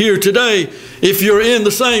washed here today if you're in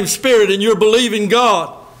the same spirit and you're believing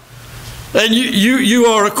God. And you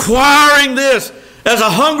are acquiring this as a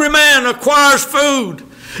hungry man acquires food.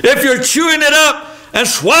 If you're chewing it up and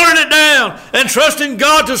swallowing it down and trusting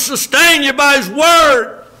God to sustain you by His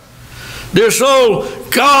Word, dear soul,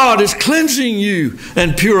 God is cleansing you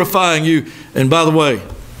and purifying you. And by the way,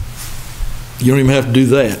 you don't even have to do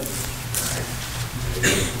that.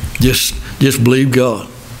 Just believe God.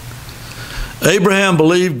 Abraham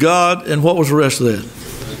believed God, and what was the rest of that?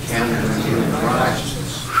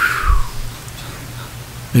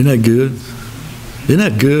 Isn't that good? Isn't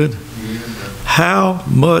that good? How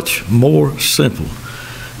much more simple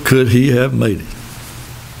could He have made it?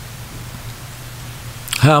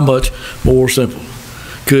 How much more simple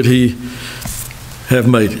could He have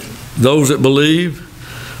made it? Those that believe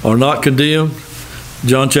are not condemned,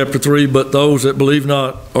 John chapter 3, but those that believe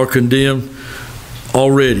not are condemned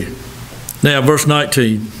already. Now, verse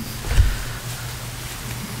 19.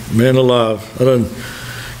 Man alive, I didn't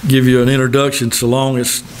give you an introduction so long it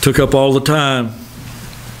took up all the time.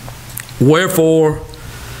 Wherefore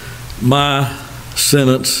my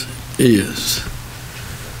sentence is.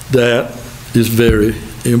 That is very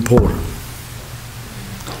important.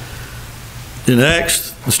 In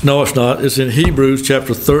Acts, no it's not, it's in Hebrews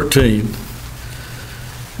chapter 13,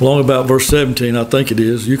 along about verse 17, I think it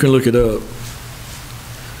is. You can look it up.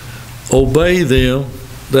 Obey them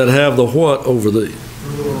that have the what over thee?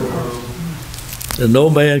 And no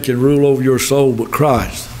man can rule over your soul but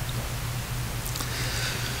Christ.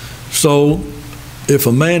 So, if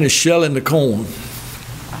a man is shelling the corn,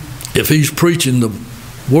 if he's preaching the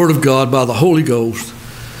Word of God by the Holy Ghost,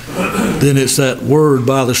 then it's that Word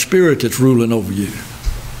by the Spirit that's ruling over you.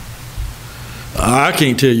 I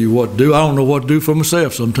can't tell you what to do. I don't know what to do for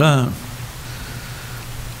myself sometimes.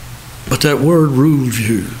 But that Word rules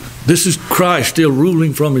you. This is Christ still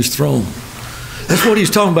ruling from His throne. That's what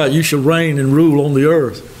He's talking about. You shall reign and rule on the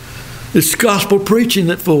earth. It's gospel preaching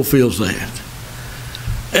that fulfills that.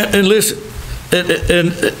 And listen,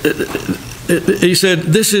 and He said,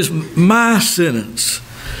 this is my sentence.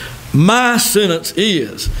 My sentence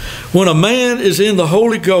is, when a man is in the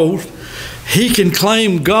Holy Ghost, he can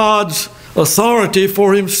claim God's authority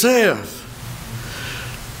for himself.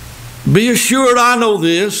 Be assured I know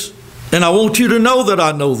this, and I want you to know that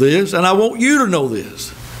I know this, and I want you to know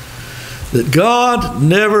this. that God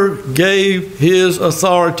never gave his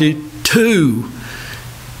authority to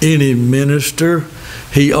any minister.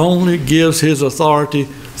 He only gives his authority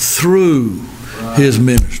through his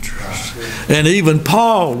ministers. And even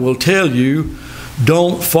Paul will tell you,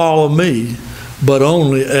 don't follow me, but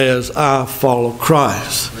only as I follow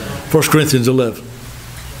Christ. 1 Corinthians 11.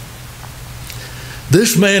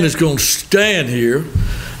 This man is going to stand here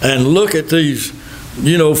and look at these,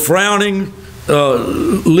 frowning,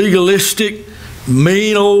 legalistic,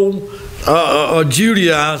 mean old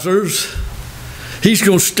Judaizers. He's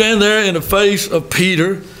going to stand there in the face of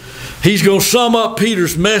Peter. He's going to sum up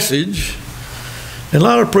Peter's message. And a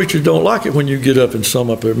lot of preachers don't like it when you get up and sum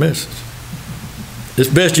up their message. It's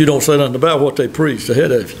best you don't say nothing about what they preached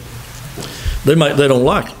ahead of you. They don't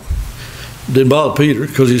like it. Didn't bother Peter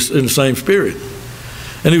because he's in the same spirit.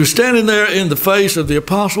 And he was standing there in the face of the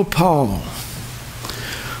Apostle Paul,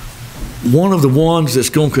 one of the ones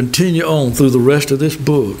that's going to continue on through the rest of this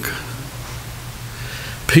book.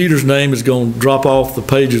 Peter's name is going to drop off the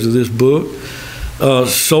pages of this book.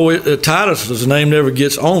 Titus's name never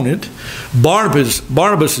gets on it.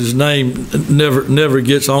 Barnabas's name never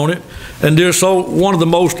gets on it. And one of the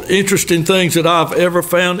most interesting things that I've ever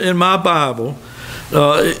found in my Bible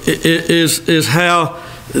is how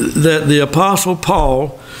that the Apostle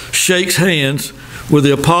Paul shakes hands with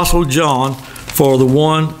the Apostle John for the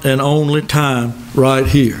one and only time right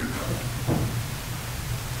here.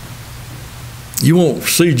 You won't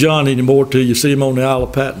see John anymore till you see him on the Isle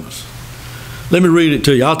of Patmos. Let me read it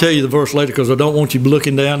to you. I'll tell you the verse later because I don't want you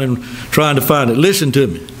looking down and trying to find it. Listen to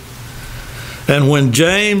me. And when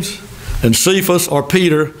James and Cephas, or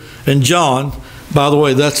Peter and John, by the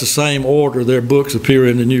way, that's the same order their books appear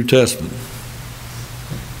in the New Testament.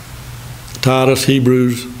 Titus,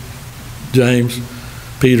 Hebrews, James,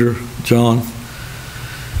 Peter, John.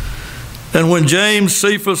 And when James,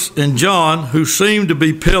 Cephas, and John, who seemed to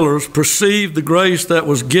be pillars, perceived the grace that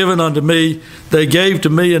was given unto me, they gave to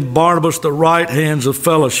me and Barnabas the right hands of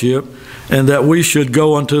fellowship, and that we should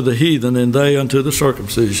go unto the heathen, and they unto the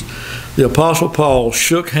circumcision. The Apostle Paul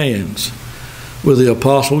shook hands with the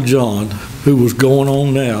Apostle John, who was going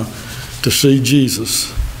on now to see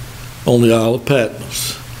Jesus on the Isle of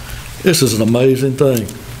Patmos. This is an amazing thing.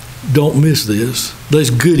 Don't miss this. There's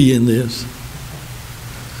goody in this.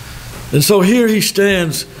 And so here he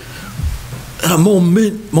stands at a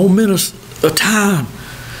momentous time,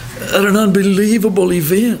 at an unbelievable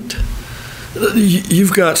event.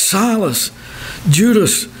 You've got Silas,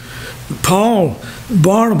 Judas, Paul,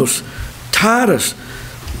 Barnabas, Titus,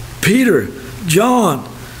 Peter, John,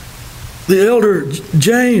 the elder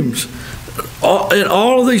James, and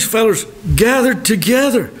all of these fellows gathered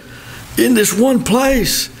together in this one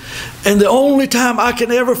place. And the only time I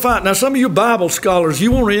can ever find, now some of you Bible scholars,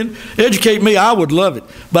 you want to educate me, I would love it.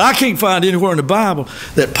 But I can't find anywhere in the Bible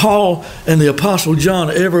that Paul and the Apostle John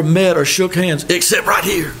ever met or shook hands, except right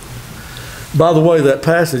here. By the way, that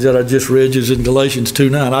passage that I just read is in Galatians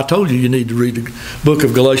 2:9. I told you need to read the book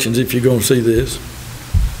of Galatians if you're going to see this.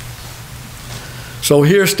 So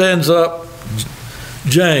here stands up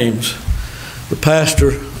James, the pastor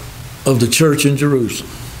of the church in Jerusalem.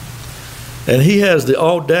 And he has the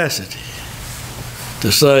audacity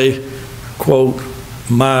to say, quote,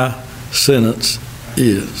 my sentence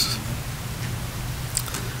is.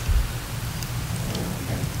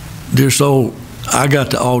 Dear soul, I got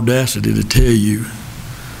the audacity to tell you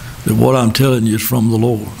that what I'm telling you is from the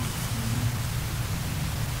Lord.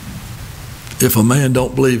 If a man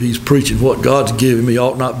don't believe he's preaching what God's giving me,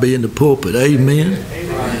 ought not be in the pulpit. Amen?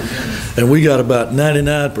 Amen. And we got about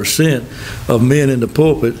 99% of men in the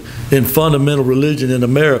pulpit in fundamental religion in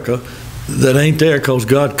America that ain't there because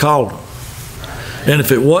God called them. And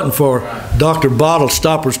if it wasn't for Dr. Bottle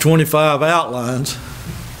Stopper's 25 outlines,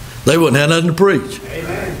 they wouldn't have nothing to preach.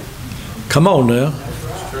 Amen. Come on now.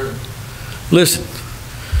 Listen,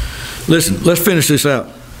 let's finish this out.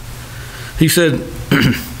 He said,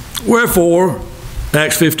 wherefore,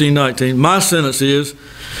 Acts 15:19, my sentence is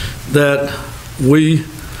that we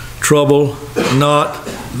trouble not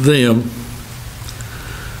them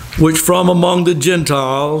which from among the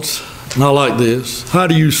Gentiles, and I like this, how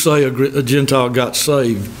do you say a Gentile got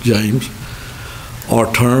saved, James?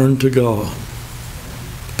 Or turned to God.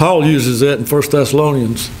 Paul uses that in 1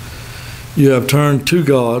 Thessalonians. You have turned to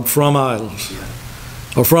God from idols,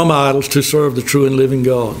 or from idols to serve the true and living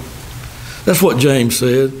God. That's what James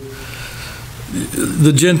said.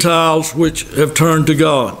 The Gentiles which have turned to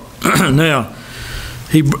God. Now,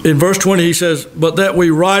 in verse 20 he says, but that we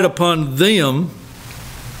write upon them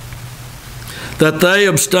that they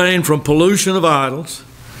abstain from pollution of idols,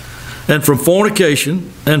 and from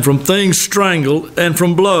fornication, and from things strangled, and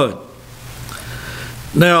from blood.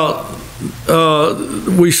 Now,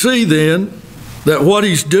 we see then that what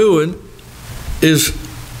he's doing is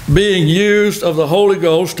being used of the Holy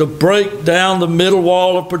Ghost to break down the middle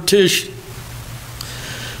wall of partition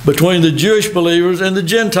between the Jewish believers and the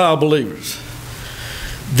Gentile believers.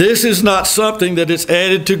 This is not something that is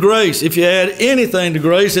added to grace. If you add anything to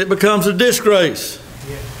grace, it becomes a disgrace.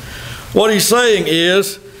 What he's saying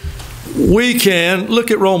is, we can, look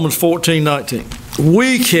at Romans 14:19.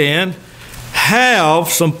 We can have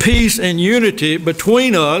some peace and unity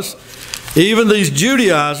between us, even these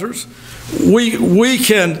Judaizers. We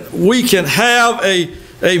can have a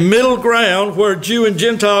middle ground where Jew and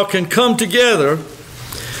Gentile can come together.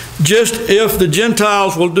 Just if the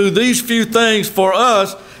Gentiles will do these few things for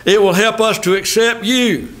us, it will help us to accept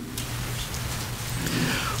you.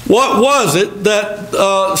 What was it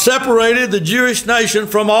that separated the Jewish nation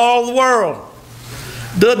from all the world?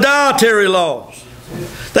 The dietary laws.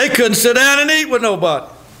 They couldn't sit down and eat with nobody.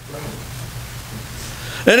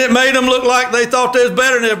 And it made them look like they thought they was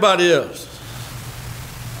better than everybody else.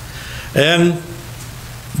 And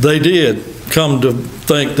they did come to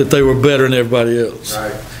think that they were better than everybody else.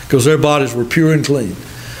 Because their bodies were pure and clean.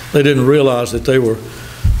 They didn't realize that they were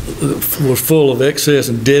full of excess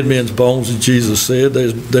and dead men's bones, as Jesus said.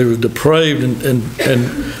 They were depraved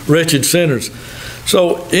and wretched sinners.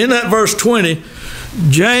 So in that verse 20,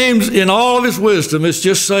 James, in all of his wisdom, is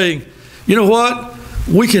just saying, you know what?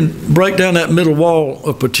 We can break down that middle wall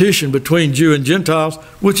of partition between Jew and Gentiles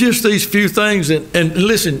with just these few things. And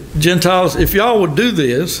listen, Gentiles, if y'all would do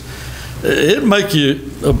this, it'd make you,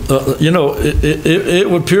 it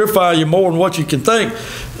would purify you more than what you can think.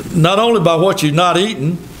 Not only by what you're not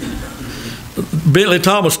eating. Bentley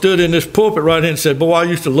Thomas stood in this pulpit right here and said, boy, I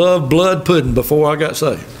used to love blood pudding before I got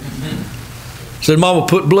saved. Said, Mama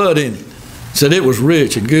put blood in it. Said it was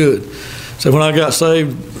rich and good. Said when I got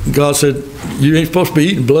saved, God said, you ain't supposed to be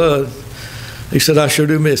eating blood. He said, I sure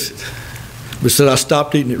do miss it. But said, I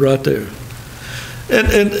stopped eating it right there.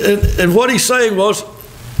 And what he's saying was,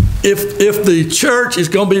 if the church is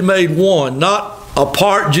going to be made one, not a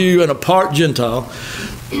part Jew and a part Gentile,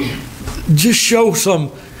 just show some,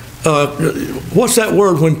 what's that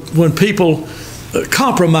word when people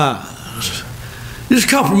compromise? Just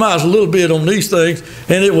compromise a little bit on these things,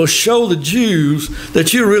 and it will show the Jews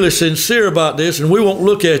that you're really sincere about this, and we won't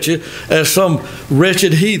look at you as some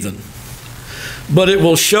wretched heathen. But it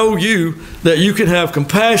will show you that you can have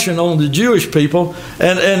compassion on the Jewish people,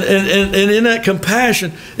 and in that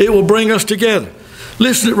compassion, it will bring us together.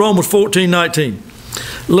 Listen to Romans 14:19.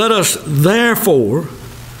 Let us therefore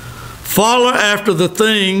follow after the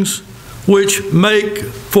things which make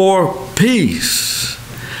for peace,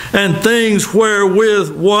 and things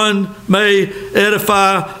wherewith one may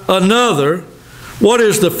edify another. What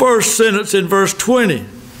is the first sentence in verse 20?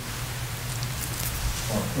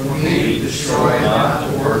 For me, destroy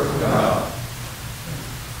not the work of God.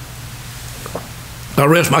 I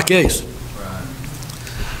rest my case. Right.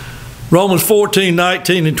 Romans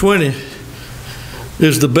 14:19 and 20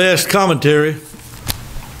 is the best commentary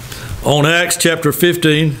on Acts chapter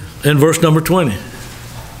 15 and verse number 20.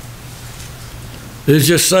 It's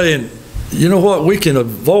just saying, you know what, we can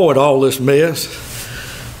avoid all this mess.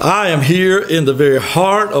 I am here in the very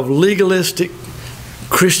heart of legalistic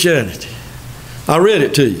Christianity. I read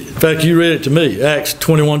it to you. In fact, you read it to me. Acts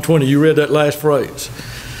 21:20, you read that last phrase.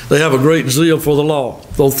 They have a great zeal for the law,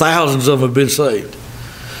 though thousands of them have been saved.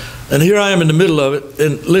 And here I am in the middle of it.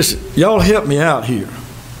 And listen, y'all help me out here.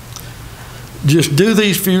 Just do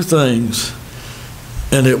these few things,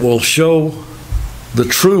 and it will show the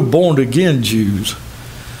true born-again Jews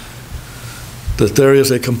that there is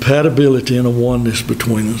a compatibility and a oneness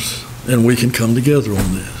between us, and we can come together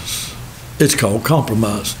on this. It's called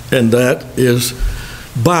compromise, and that is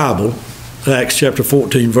Bible, Acts chapter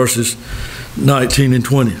 14, verses 19 and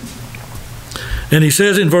 20. And he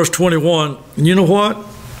says in verse 21, you know what?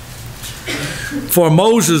 For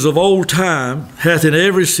Moses of old time hath in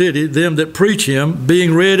every city them that preach him,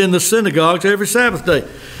 being read in the synagogues every Sabbath day.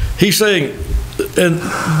 He's saying, and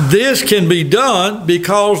this can be done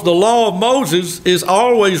because the law of Moses is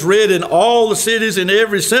always read in all the cities in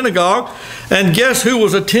every synagogue. And guess who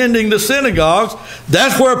was attending the synagogues?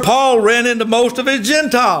 That's where Paul ran into most of his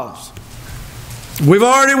Gentiles. We've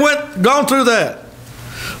already gone through that.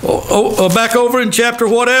 Back over in chapter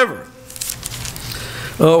whatever.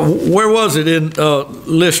 Where was it? In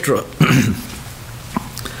Lystra.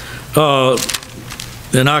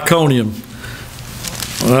 In Iconium.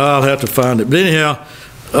 I'll have to find it. But anyhow,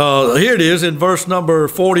 here it is in verse number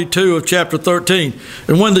 42 of chapter 13.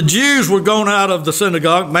 And when the Jews were gone out of the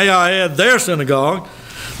synagogue, may I add their synagogue,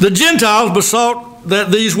 The Gentiles besought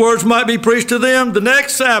that these words might be preached to them the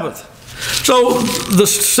next Sabbath. So the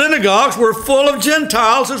synagogues were full of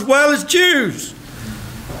Gentiles as well as Jews.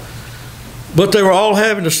 But they were all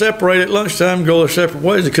having to separate at lunchtime and go their separate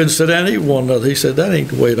ways. They couldn't sit down and eat one another. He said, that ain't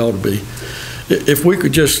the way it ought to be. If we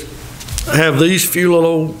could just have these few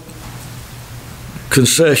little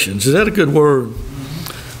concessions, is that a good word?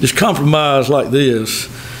 Just compromise like this,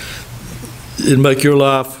 it'd make your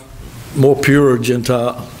life more pure,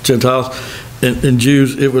 Gentiles and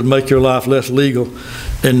Jews. It would make your life less legal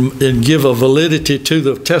and give a validity to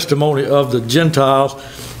the testimony of the Gentiles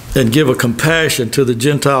and give a compassion to the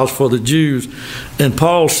Gentiles for the Jews. And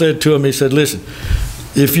Paul said to him, he said, listen,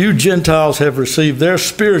 if you Gentiles have received their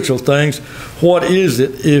spiritual things, what is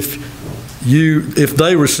it if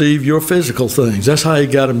they receive your physical things? That's how he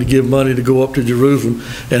got them to give money to go up to Jerusalem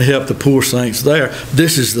and help the poor saints there.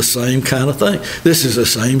 This is the same kind of thing. This is the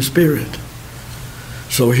same spirit.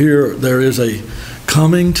 So here there is a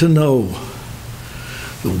coming to know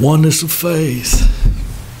the oneness of faith.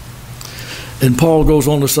 And Paul goes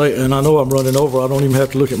on to say, and I know I'm running over, I don't even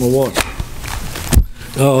have to look at my watch.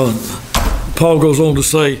 Paul goes on to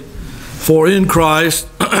say, for in Christ,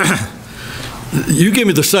 you give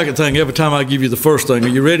me the second thing every time I give you the first thing. Are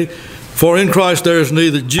you ready? For in Christ there is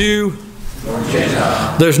neither Jew, nor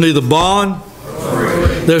Gentile. There's neither bond,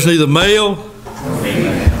 there's neither male, nor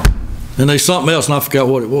female. And there's something else and I forgot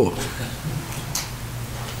what it was.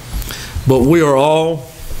 But we are all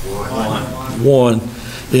one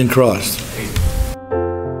in Christ.